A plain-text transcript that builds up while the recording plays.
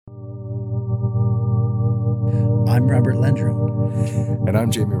I'm Robert Lendrum. And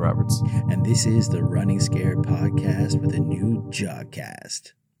I'm Jamie Roberts. And this is the Running Scared podcast with a new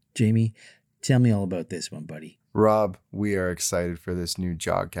Jogcast. Jamie, tell me all about this one, buddy. Rob, we are excited for this new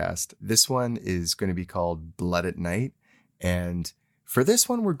Jogcast. This one is going to be called Blood at Night. And for this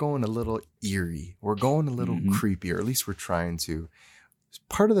one, we're going a little eerie. We're going a little creepy, or at least we're trying to.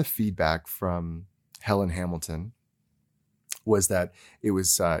 Part of the feedback from Helen Hamilton was that it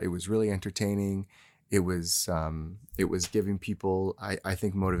was really entertaining. It was giving people, I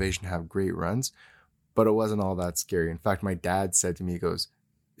think, motivation to have great runs, but it wasn't all that scary. In fact, my dad said to me, he goes,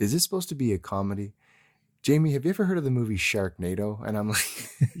 "Is this supposed to be a comedy? Jamie, have you ever heard of the movie Sharknado?" And I'm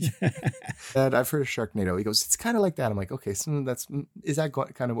like, "Dad, I've heard of Sharknado." He goes, "It's kind of like that." I'm like, "Okay, so is that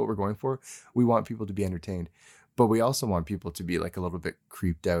kind of what we're going for? We want people to be entertained, but we also want people to be like a little bit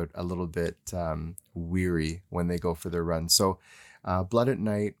creeped out, a little bit weary when they go for their run." So Blood at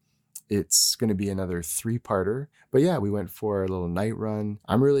Night, it's going to be another 3-parter. But yeah, we went for a little night run.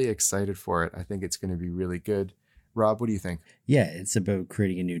 I'm really excited for it. I think it's going to be really good. Rob, what do you think? Yeah, it's about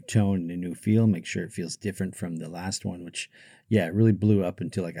creating a new tone and a new feel. Make sure it feels different from the last one, which, yeah, it really blew up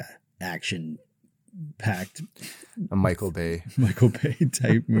into like a action-packed a Michael Bay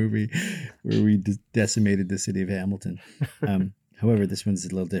type movie where we decimated the city of Hamilton. However, this one's a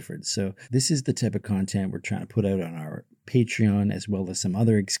little different. So this is the type of content we're trying to put out on our Patreon, as well as some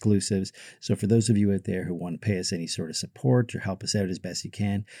other exclusives. So for those of you out there who want to pay us any sort of support or help us out as best you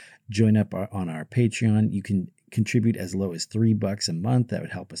can, join up on our Patreon. You can contribute as low as $3 a month. That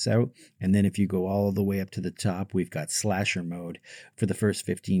would help us out. And then if you go all the way up to the top, we've got slasher mode for the first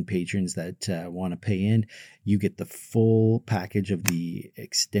 15 patrons that want to pay in. You get the full package of the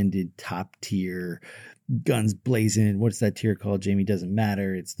extended top tier, guns blazing. What's that tier called, Jamie? Doesn't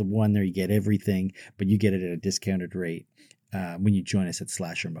matter. It's the one there you get everything, but you get it at a discounted rate when you join us at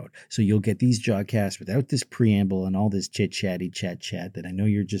slasher mode. So you'll get these Jogcasts without this preamble and all this chat that I know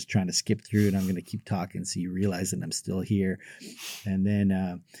you're just trying to skip through, and I'm going to keep talking so you realize that I'm still here. And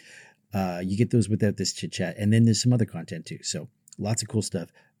then you get those without this chit chat. And then there's some other content too. So lots of cool stuff.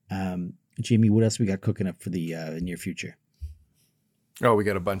 Jamie, what else we got cooking up for the near future? Oh, we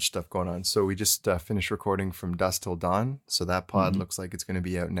got a bunch of stuff going on. So we just finished recording From Dusk Till Dawn. So that pod looks like it's going to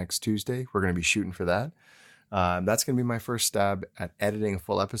be out next Tuesday. We're going to be shooting for that. That's going to be my first stab at editing a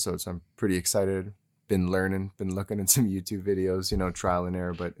full episode. So I'm pretty excited. Been learning, been looking at some YouTube videos, trial and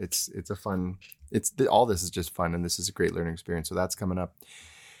error, but it's a fun, all this is just fun. And this is a great learning experience. So that's coming up.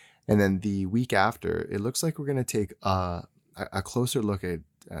 And then the week after, it looks like we're going to take a closer look at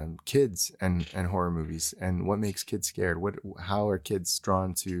kids and horror movies and what makes kids scared. How are kids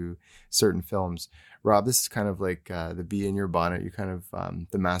drawn to certain films? Rob, this is kind of like the bee in your bonnet. You're kind of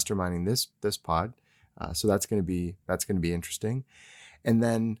the masterminding this pod, so that's going to be interesting. And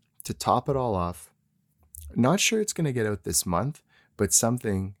then to top it all off, not sure it's going to get out this month, but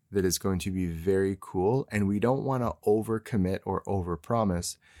something that is going to be very cool. And we don't want to overcommit or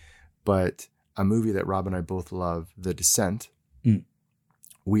overpromise, but a movie that Rob and I both love, The Descent.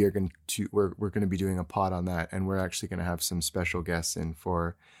 We're going to be doing a pod on that, and we're actually going to have some special guests in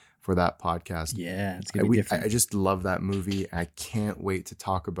for that podcast. Yeah, it's going to be different. I just love that movie. I can't wait to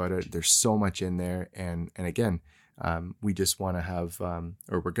talk about it. There's so much in there, and again, we just want to have,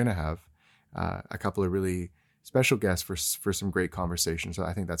 or we're going to have, a couple of really special guests for some great conversations. So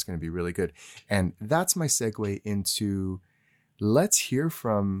I think that's going to be really good, and that's my segue into let's hear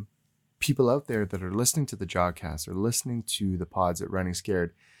from people out there that are listening to the Jogcast or listening to the pods at Running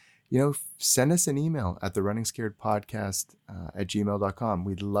Scared. Send us an email at the Running Scared podcast at gmail.com.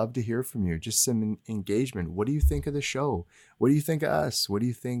 We'd love to hear from you. Just some engagement. What do you think of the show? What do you think of us? What do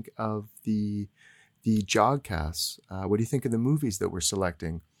you think of the Jogcasts? What do you think of the movies that we're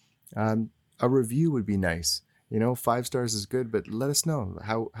selecting? A review would be nice. 5 stars is good, but let us know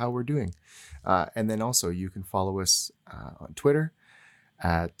how we're doing. And then also you can follow us on Twitter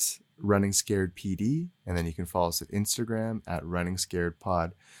at Running Scared PD, and then you can follow us at Instagram at Running Scared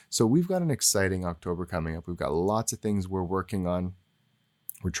Pod. So we've got an exciting October coming up. We've got lots of things we're working on.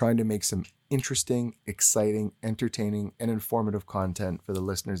 We're trying to make some interesting, exciting, entertaining, and informative content for the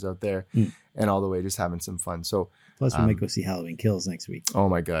listeners out there, and all the way just having some fun. So plus we might go see Halloween Kills next week. Oh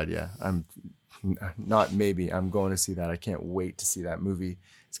my God, yeah. I'm going to see that. I can't wait to see that movie.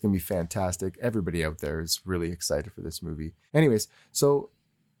 It's going to be fantastic. Everybody out there is really excited for this movie. Anyways, so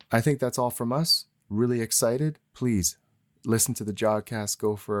I think that's all from us. Really excited. Please listen to the Jogcast,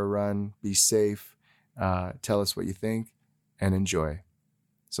 go for a run, be safe, tell us what you think, and enjoy.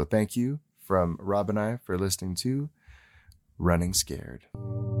 So thank you from Rob and I for listening to Running Scared.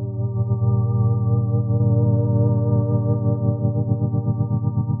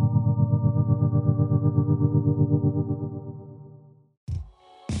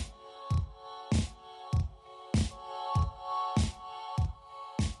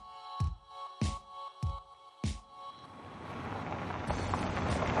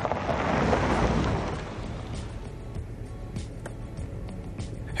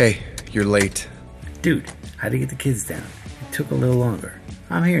 Hey, you're late. Dude, how'd you get the kids down? It took a little longer.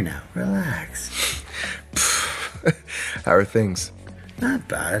 I'm here now. Relax. How are things? Not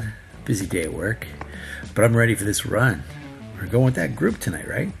bad. Busy day at work. But I'm ready for this run. We're going with that group tonight,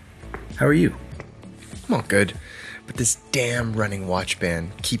 right? How are you? I'm all good. But this damn running watch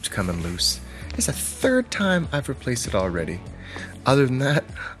band keeps coming loose. It's the third time I've replaced it already. Other than that,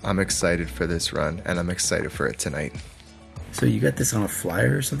 I'm excited for this run, and I'm excited for it tonight. So you got this on a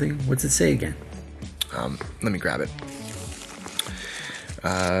flyer or something? What's it say again? Let me grab it.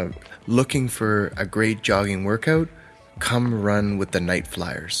 Looking for a great jogging workout? Come run with the Night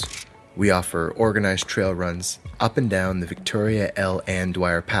Flyers. We offer organized trail runs up and down the Victoria L. Ann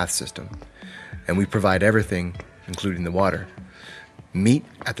Dwyer path system. And we provide everything, including the water. Meet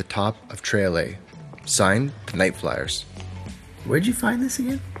at the top of Trail A. Signed, the Night Flyers. Where'd you find this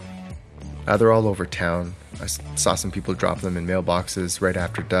again? They're all over town. I saw some people drop them in mailboxes right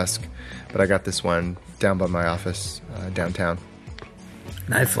after dusk, but I got this one down by my office downtown.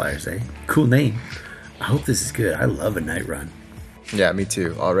 Night Flyers, eh? Cool name. I hope this is good. I love a night run. Yeah, me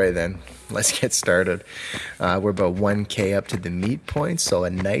too. All right then, let's get started. We're about 1K up to the meet point, so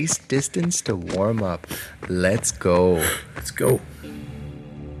a nice distance to warm up. Let's go. Let's go.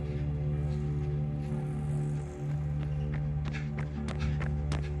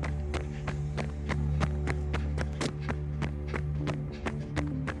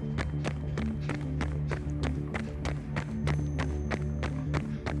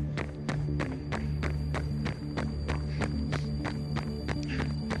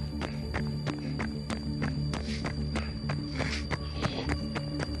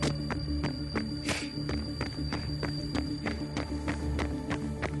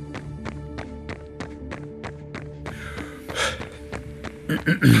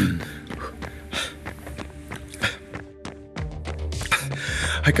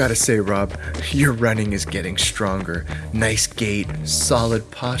 I gotta say, Rob, your running is getting stronger. Nice gait, solid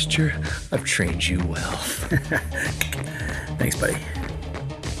posture. I've trained you well. Thanks, buddy.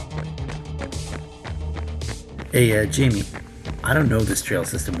 Hey, Jamie, I don't know this trail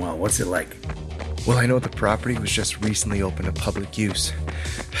system well. What's it like? Well, I know the property was just recently open to public use.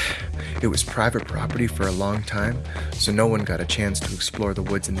 It was private property for a long time, so no one got a chance to explore the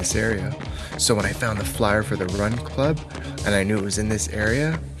woods in this area. So when I found the flyer for the run club, and I knew it was in this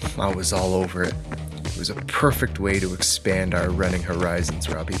area, I was all over it. It was a perfect way to expand our running horizons,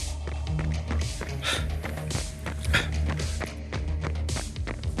 Robbie.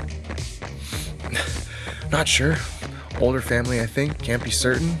 Not sure. Older family, I think. Can't be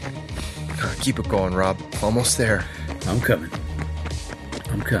certain. Keep it going, Rob. Almost there. I'm coming.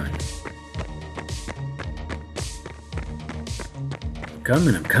 I'm coming.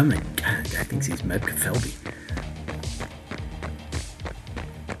 I'm coming. God, I think he's Medka Felby.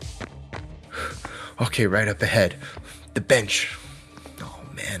 Okay, right up ahead. The bench. Oh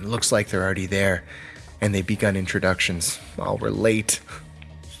man, looks like they're already there. And they've begun introductions. Oh, we're late.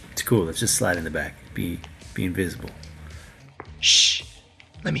 It's cool. Let's just slide in the back. Be invisible. Shh.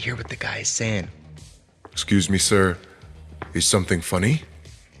 Let me hear what the guy is saying. Excuse me, sir. Is something funny?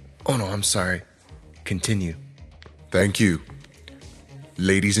 Oh no, I'm sorry. Continue. Thank you.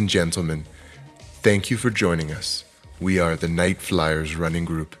 Ladies and gentlemen, thank you for joining us. We are the Night Flyers running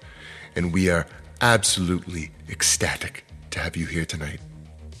group, and we are absolutely ecstatic to have you here tonight.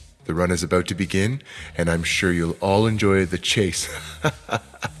 The run is about to begin, and I'm sure you'll all enjoy the chase.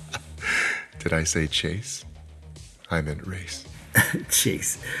 Did I say chase? I meant race.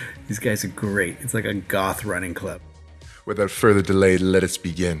 Chase. These guys are great. It's like a goth running club. Without further delay, let us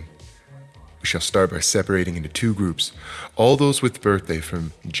begin. We shall start by separating into two groups. All those with birthday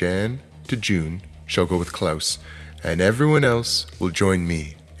from Jan to June shall go with Klaus, and everyone else will join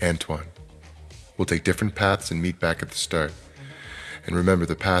me, Antoine. We'll take different paths and meet back at the start. And remember,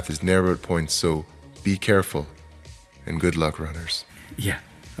 the path is narrow at points, so be careful, and good luck, runners. Yeah.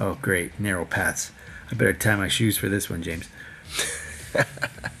 Oh, great. Narrow paths. I better tie my shoes for this one, James.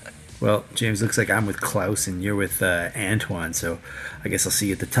 Well, James, looks like I'm with Klaus and you're with Antoine, so I guess I'll see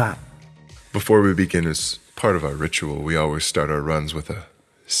you at the top. Before we begin, as part of our ritual, we always start our runs with a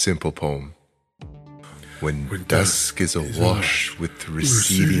simple poem. When dusk is awash with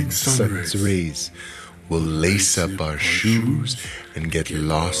receding sun's rays, we'll lace up our shoes and get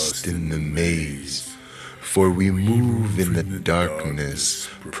lost in the maze. For we move in the darkness,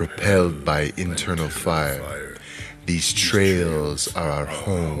 propelled by internal fire. These trails are our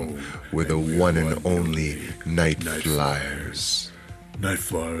home, we're the one and only Night Flyers. Night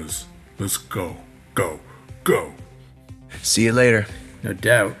Flyers, let's go, go, go. See you later. No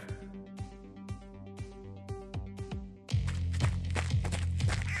doubt.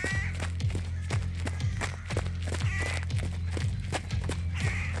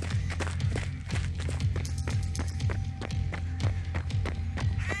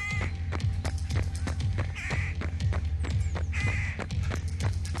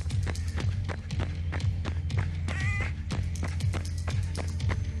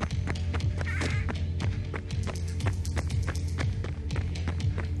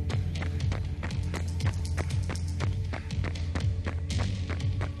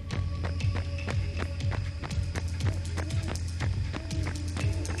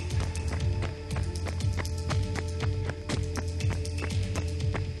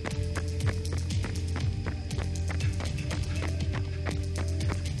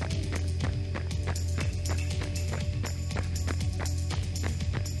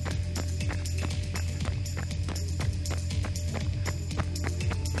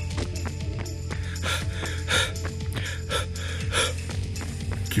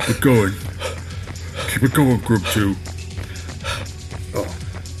 Keep it going. Keep it going, Group 2. Oh.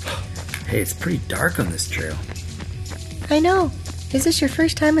 Hey, it's pretty dark on this trail. I know. Is this your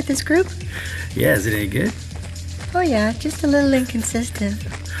first time with this group? Yeah, is it any good? Oh yeah, just a little inconsistent.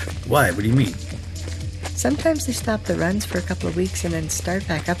 Why? What do you mean? Sometimes they stop the runs for a couple of weeks and then start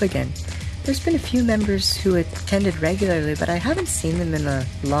back up again. There's been a few members who attended regularly, but I haven't seen them in a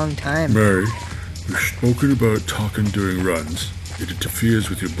long time. Mary, we've spoken about talking during runs. It interferes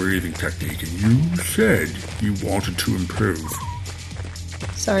with your breathing technique, and you said you wanted to improve.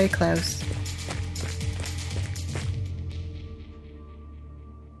 Sorry, Klaus.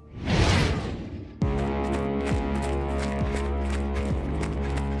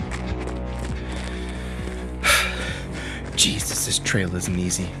 Jesus, this trail isn't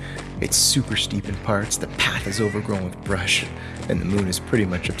easy. It's super steep in parts, the path is overgrown with brush, and the moon is pretty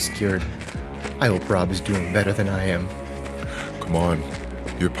much obscured. I hope Rob is doing better than I am. Come on.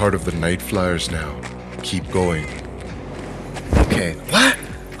 You're part of the Night Flyers now. Keep going. Okay, what?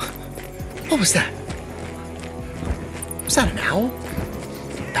 What was that? Was that an owl?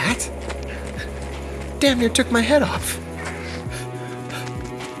 A bat? Damn near took my head off.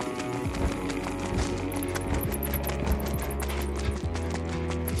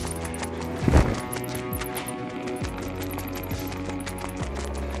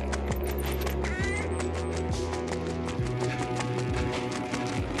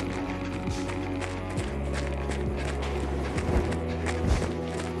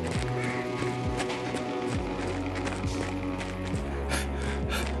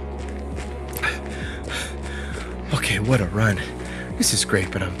 Okay, what a run. This is great,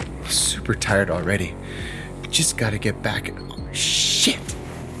 but I'm super tired already. Just gotta get back. Oh, shit!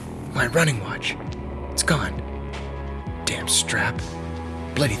 My running watch. It's gone. Damn strap.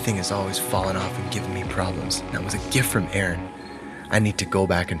 Bloody thing is always falling off and giving me problems. That was a gift from Aaron. I need to go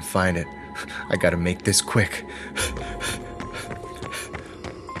back and find it. I gotta make this quick.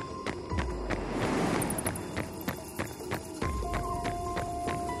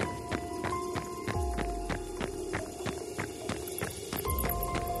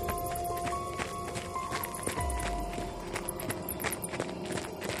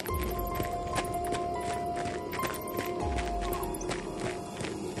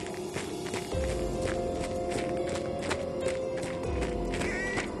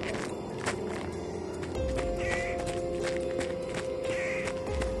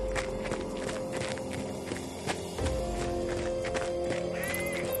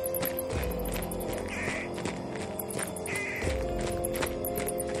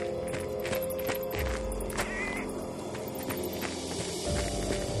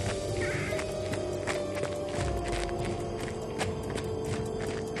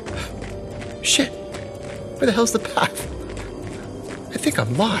 Shit! Where the hell's the path? I think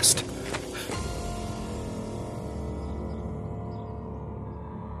I'm lost.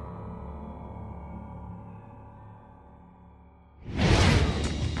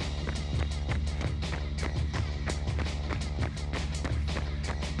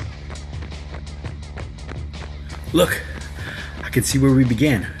 Look, I can see where we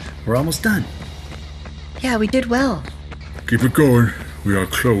began. We're almost done. Yeah, we did well. Keep it going. We are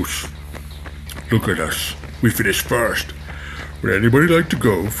close. Look at us. We finished first. Would anybody like to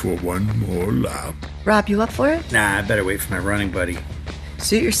go for one more lap? Rob, you up for it? Nah, I better wait for my running buddy.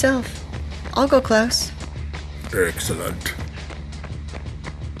 Suit yourself. I'll go, Klaus. Excellent.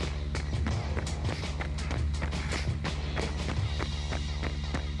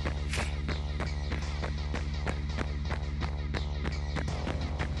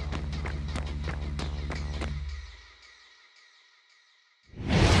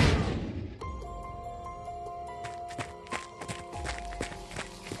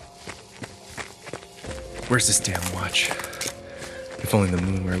 Where's this damn watch? If only the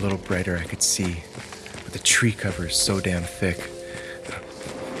moon were a little brighter, I could see. But the tree cover is so damn thick.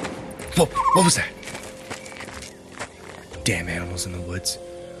 Whoa, what was that? Damn animals in the woods.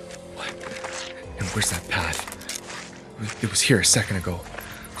 What? And where's that path? It was here a second ago.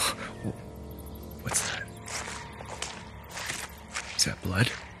 What's that? Is that blood?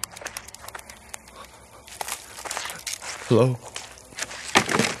 Hello?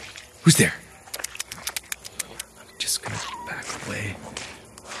 Who's there? I'm just gonna back away.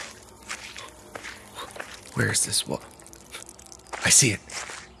 Where is this wall? I see it.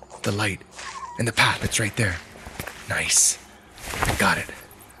 The light and the path. It's right there. Nice. I got it.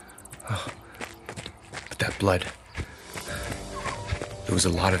 Oh. But that blood. There was a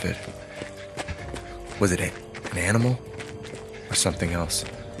lot of it. Was it an animal or something else?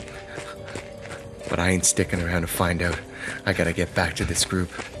 But I ain't sticking around to find out. I gotta get back to this group.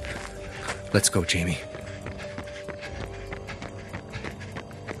 Let's go, Jamie.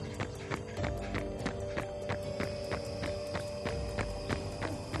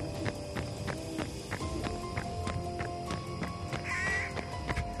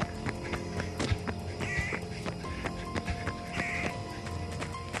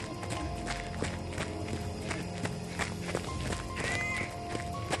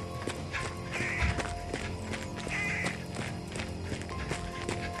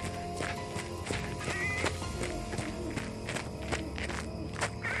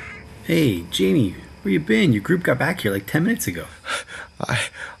 Hey, Jamie, where you been? Your group got back here like 10 minutes ago.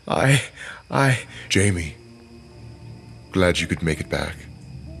 Jamie, glad you could make it back.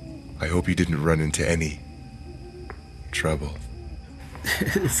 I hope you didn't run into any trouble.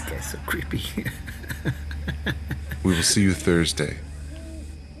 This guy's so creepy. We will see you Thursday.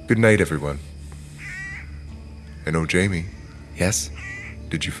 Good night, everyone. And oh, Jamie, Yes?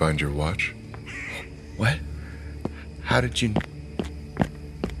 did you find your watch? What? How did you...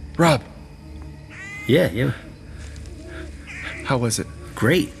 Rob, Yeah. how was it?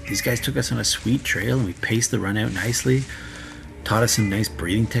 Great. These guys took us on a sweet trail and we paced the run out nicely. Taught us some nice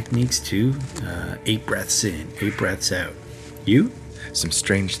breathing techniques too. 8 breaths in, 8 breaths out. You? Some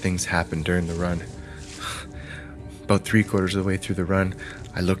strange things happened during the run. About 3/4 of the way through the run,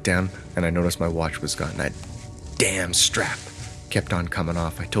 I looked down and I noticed my watch was gone. That damn strap kept on coming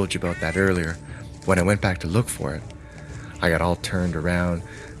off. I told you about that earlier. When I went back to look for it, I got all turned around.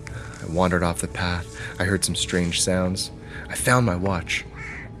 I wandered off the path. I heard some strange sounds. I found my watch,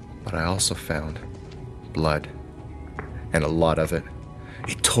 but I also found blood, and a lot of it.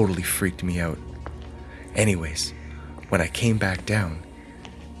 It totally freaked me out. Anyways, when I came back down,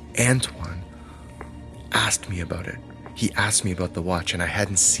 Antoine asked me about it. He asked me about the watch, and I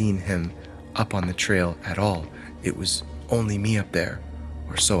hadn't seen him up on the trail at all. It was only me up there,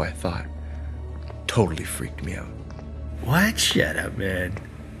 or so I thought. Totally freaked me out. What? Shut up, man.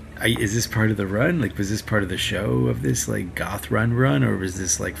 Is this part of the run? Like, was this part of the show of this, like, goth run, or was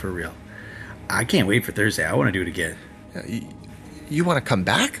this, like, for real? I can't wait for Thursday. I want to do it again. You want to come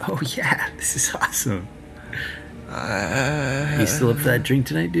back? Oh, yeah. This is awesome. You still up for that drink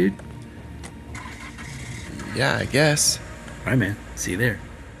tonight, dude? Yeah, I guess. All right, man. See you there.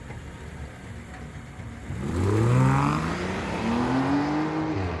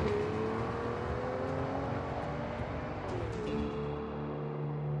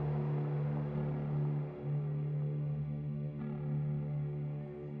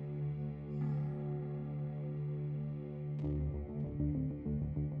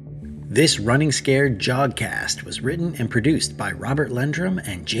 This Running Scared Jogcast was written and produced by Robert Lendrum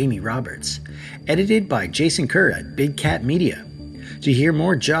and Jamie Roberts. Edited by Jason Kerr at Big Cat Media. To hear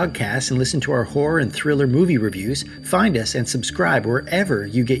more Jogcasts and listen to our horror and thriller movie reviews, find us and subscribe wherever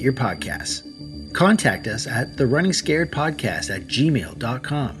you get your podcasts. Contact us at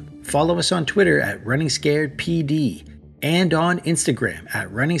therunningscaredpodcast@gmail.com. Follow us on Twitter at runningscaredpd and on Instagram at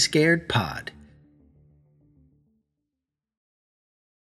runningscaredpod.